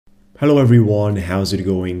Hello everyone, how's it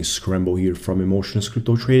going? Scrembo here from Emotions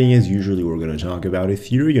Crypto Trading. As usually, we're going to talk about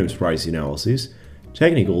Ethereum's price analysis,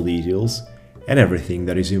 technical details, and everything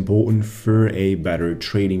that is important for a better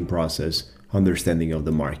trading process, understanding of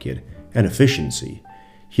the market, and efficiency.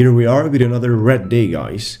 Here we are with another red day,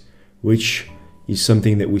 guys, which is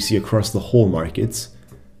something that we see across the whole markets,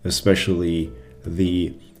 especially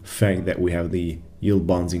the fact that we have the yield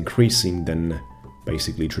bonds increasing, then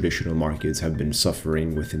basically traditional markets have been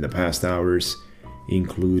suffering within the past hours,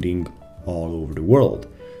 including all over the world.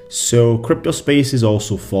 So crypto space is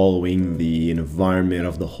also following the environment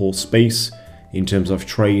of the whole space in terms of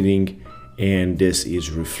trading, and this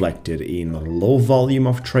is reflected in a low volume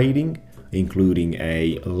of trading, including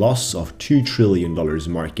a loss of $2 trillion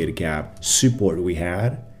market cap support we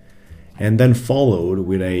had, and then followed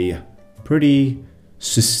with a pretty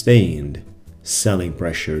sustained selling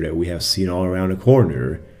pressure that we have seen all around the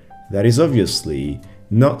corner. That is obviously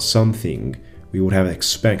not something we would have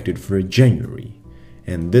expected for January,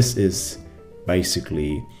 and this is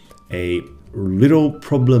basically a little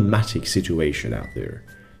problematic situation out there.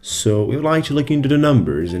 So we would like to look into the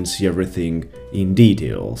numbers and see everything in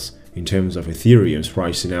details in terms of Ethereum's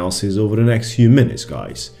price analysis over the next few minutes,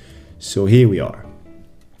 guys. So here we are.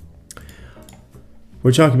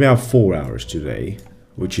 We're talking about 4 hours today,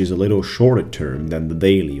 which is a little shorter term than the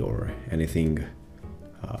daily or anything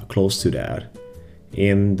close to that.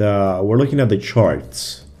 And we're looking at the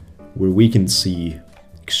charts where we can see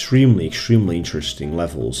extremely interesting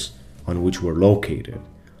levels on which we're located.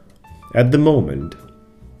 At the moment,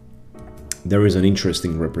 there is an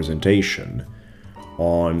interesting representation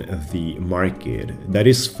on the market that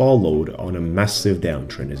is followed on a massive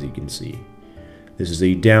downtrend, as you can see. This is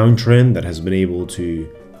a downtrend that has been able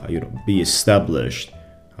to be established,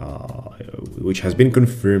 which has been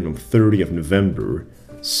confirmed on 30th of November.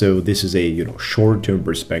 So this is a short-term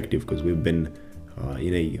perspective, because we've been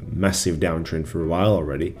in a massive downtrend for a while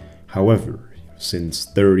already. However, since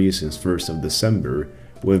 1st of December,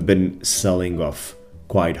 we've been selling off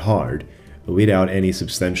quite hard without any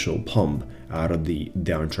substantial pump out of the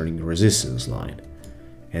downtrending resistance line.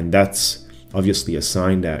 And that's obviously a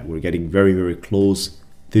sign that we're getting very close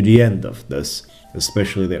to the end of this,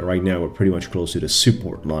 especially that right now we're pretty much close to the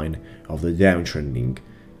support line of the downtrending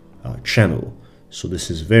channel. So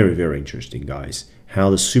this is very interesting, guys, how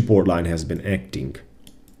the support line has been acting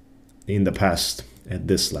in the past at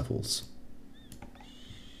these levels.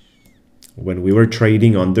 When we were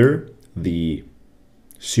trading under, the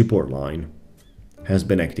support line has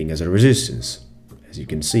been acting as a resistance, as you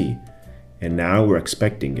can see, and now we're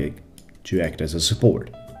expecting it to act as a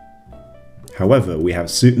support. However, we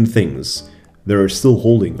have certain things that are still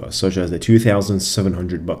holding us, such as the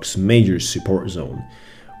 $2,700 major support zone,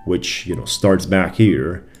 which starts back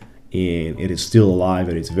here, and it is still alive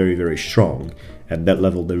and it's very strong. At that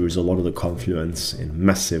level, there is a lot of the confluence and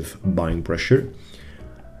massive buying pressure.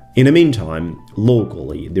 In the meantime,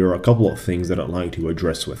 locally, there are a couple of things that I'd like to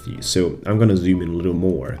address with you. So I'm going to zoom in a little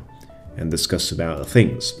more and discuss about the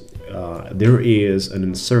things. There is an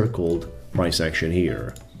encircled price action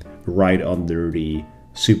here, right under the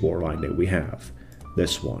support line that we have,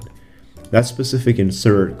 this one. That specific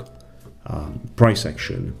insert price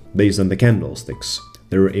action, based on the candlesticks,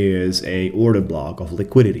 there is a order block of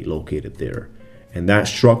liquidity located there, and that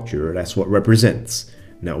structure, that's what represents.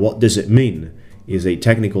 Now, what does it mean is a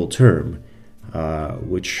technical term,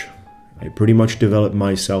 which I pretty much developed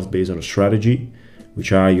myself based on a strategy,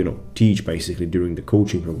 which I teach basically during the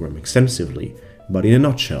coaching program extensively. But in a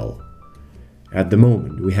nutshell, at the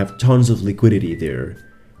moment, we have tons of liquidity there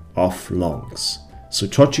of longs. So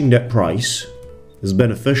touching that price is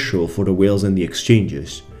beneficial for the whales and the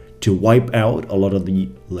exchanges to wipe out a lot of the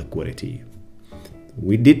liquidity.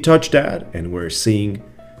 We did touch that, and we're seeing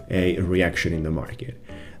a reaction in the market.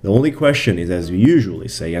 The only question is, as we usually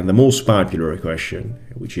say, and the most popular question,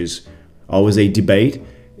 which is always a debate,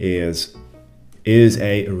 is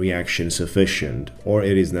a reaction sufficient, or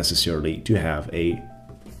it is necessarily to have a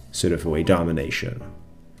sort of a domination?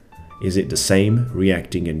 Is it the same,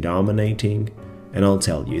 reacting and dominating? And I'll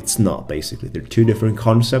tell you, it's not. Basically, there are two different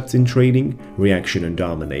concepts in trading, reaction and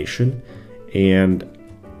domination, and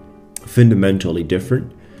fundamentally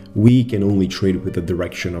different. We can only trade with the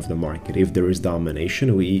direction of the market. If there is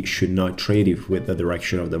domination, we should not trade if with the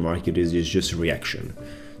direction of the market is just reaction.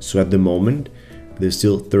 So at the moment, there's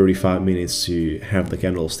still 35 minutes to have the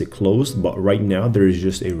candlestick closed, but right now there is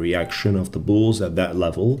just a reaction of the bulls at that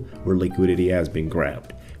level where liquidity has been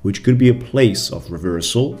grabbed, which could be a place of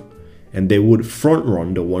reversal, and they would front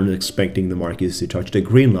run the ones expecting the markets to touch the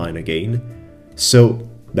green line again. So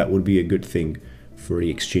that would be a good thing for the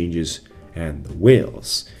exchanges and the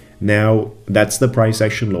whales. Now, that's the price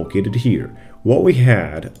action located here. What we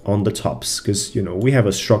had on the tops, because we have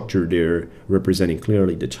a structure there representing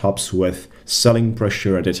clearly the tops with selling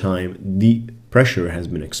pressure at a time the pressure has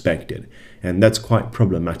been expected, and that's quite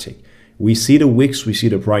problematic. We see the wicks, we see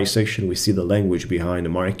the price action, we see the language behind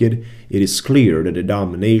the market. It is clear that the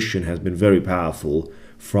domination has been very powerful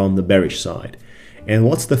from the bearish side. And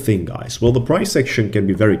what's the thing, guys? Well, the price action can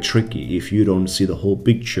be very tricky if you don't see the whole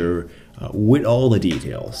picture with all the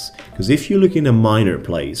details. Because if you look in a minor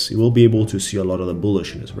place, you will be able to see a lot of the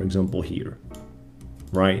bullishness. For example, here,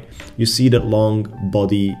 right? You see that long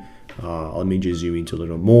body. Let me just zoom into a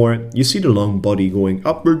little more. You see the long body going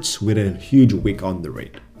upwards with a huge wick under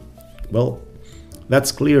it. Well,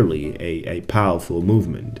 that's clearly a powerful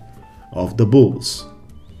movement of the bulls,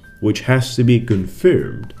 which has to be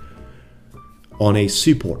confirmed on a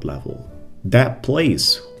support level. That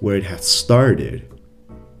place where it has started,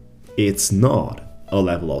 it's not a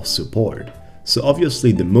level of support. So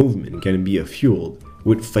obviously the movement can be fueled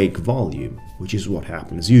with fake volume, which is what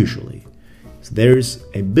happens usually. So there's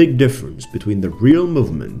a big difference between the real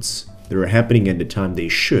movements that are happening at the time they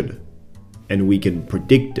should, and we can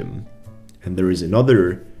predict them. And there is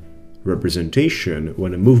another representation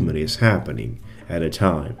when a movement is happening at a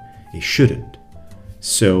time it shouldn't.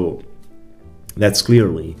 So that's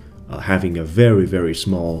clearly having a very, very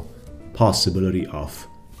small possibility of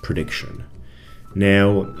prediction.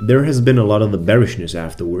 Now, there has been a lot of the bearishness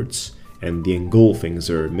afterwards, and the engulfings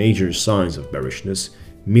are major signs of bearishness.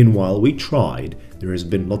 Meanwhile, we tried. There has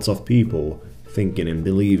been lots of people thinking and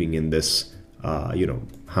believing in this,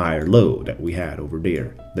 higher low that we had over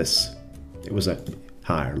there. It was a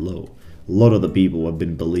higher low. A lot of the people have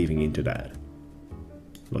been believing into that.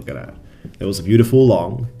 Look at that. That was a beautiful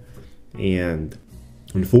long, and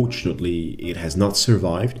unfortunately it has not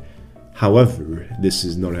survived. However, this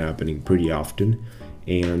is not happening pretty often,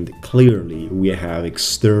 and clearly we have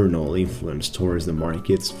external influence towards the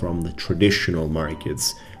markets from the traditional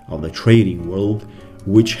markets of the trading world,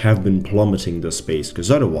 which have been plummeting the space,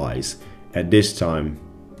 because otherwise at this time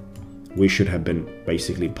we should have been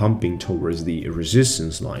basically pumping towards the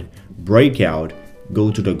resistance line, breakout,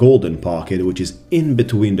 go to the golden pocket, which is in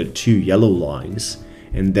between the two yellow lines,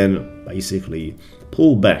 and then basically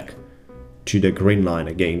pull back to the green line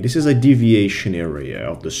again. This is a deviation area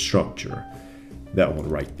of the structure, that one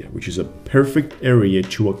right there, which is a perfect area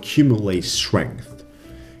to accumulate strength.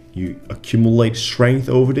 You accumulate strength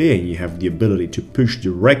over there, and you have the ability to push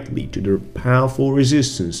directly to the powerful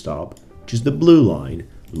resistance stop, which is the blue line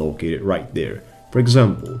located right there. For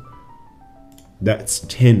example, that's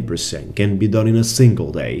 10%, can be done in a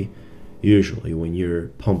single day, usually when you're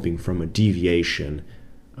pumping from a deviation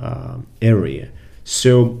area.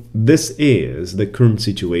 So this is the current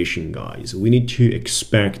situation, guys. We need to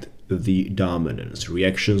expect the dominance.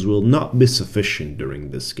 Reactions will not be sufficient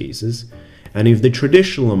during these cases, and if the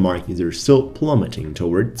traditional markets are still plummeting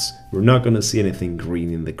towards, we're not going to see anything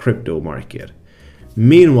green in the crypto market.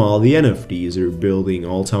 Meanwhile, the NFTs are building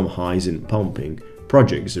all-time highs in pumping.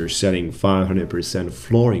 Projects are setting 500%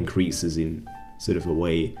 floor increases in sort of a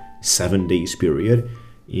way 7 days period,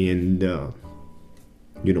 and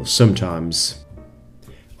sometimes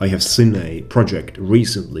I have seen a project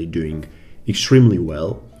recently doing extremely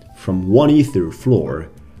well from 1 Ether floor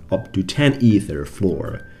up to 10 Ether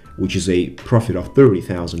floor, which is a profit of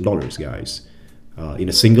 $30,000, guys, in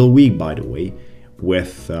a single week, by the way,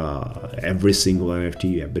 with every single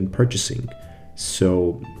NFT you have been purchasing.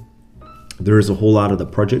 So there is a whole lot of the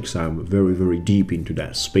projects. I'm very, very deep into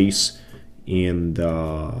that space, and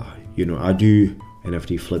I do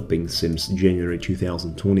NFT flipping since January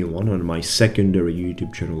 2021. On my secondary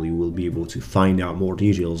YouTube channel, you will be able to find out more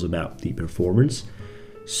details about the performance.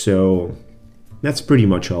 So that's pretty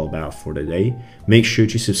much all about for today. Make sure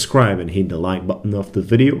to subscribe and hit the like button of the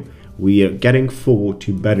video. We are getting forward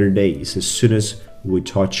to better days as soon as we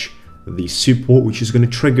touch the support, which is going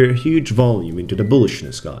to trigger a huge volume into the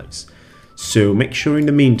bullishness, guys. So make sure in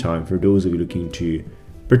the meantime, for those of you looking to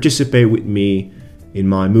participate with me in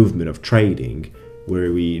my movement of trading,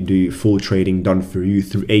 where we do full trading done for you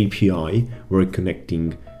through API, we're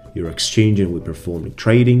connecting your exchange and we're performing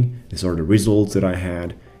trading. These are the results that I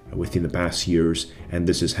had within the past years, and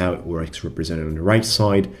this is how it works, represented on the right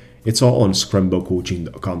side. It's all on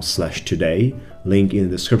scrembocoaching.com/today, link in the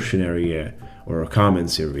description area or a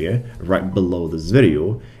comments area right below this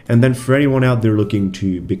video. And then for anyone out there looking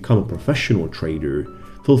to become a professional trader,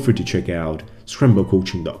 feel free to check out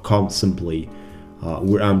scrembocoaching.com simply,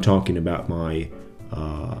 where I'm talking about my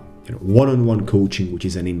one-on-one coaching, which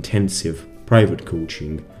is an intensive private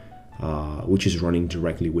coaching, which is running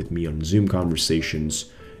directly with me on Zoom conversations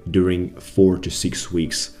during 4 to 6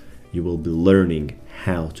 weeks you will be learning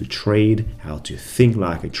how to trade, how to think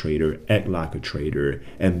like a trader, act like a trader,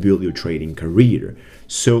 and build your trading career.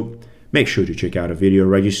 So make sure to check out the video,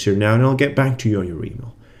 register now, and I'll get back to you on your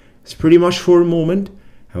email. That's pretty much for the moment.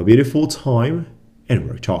 Have a beautiful time, and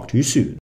we'll talk to you soon.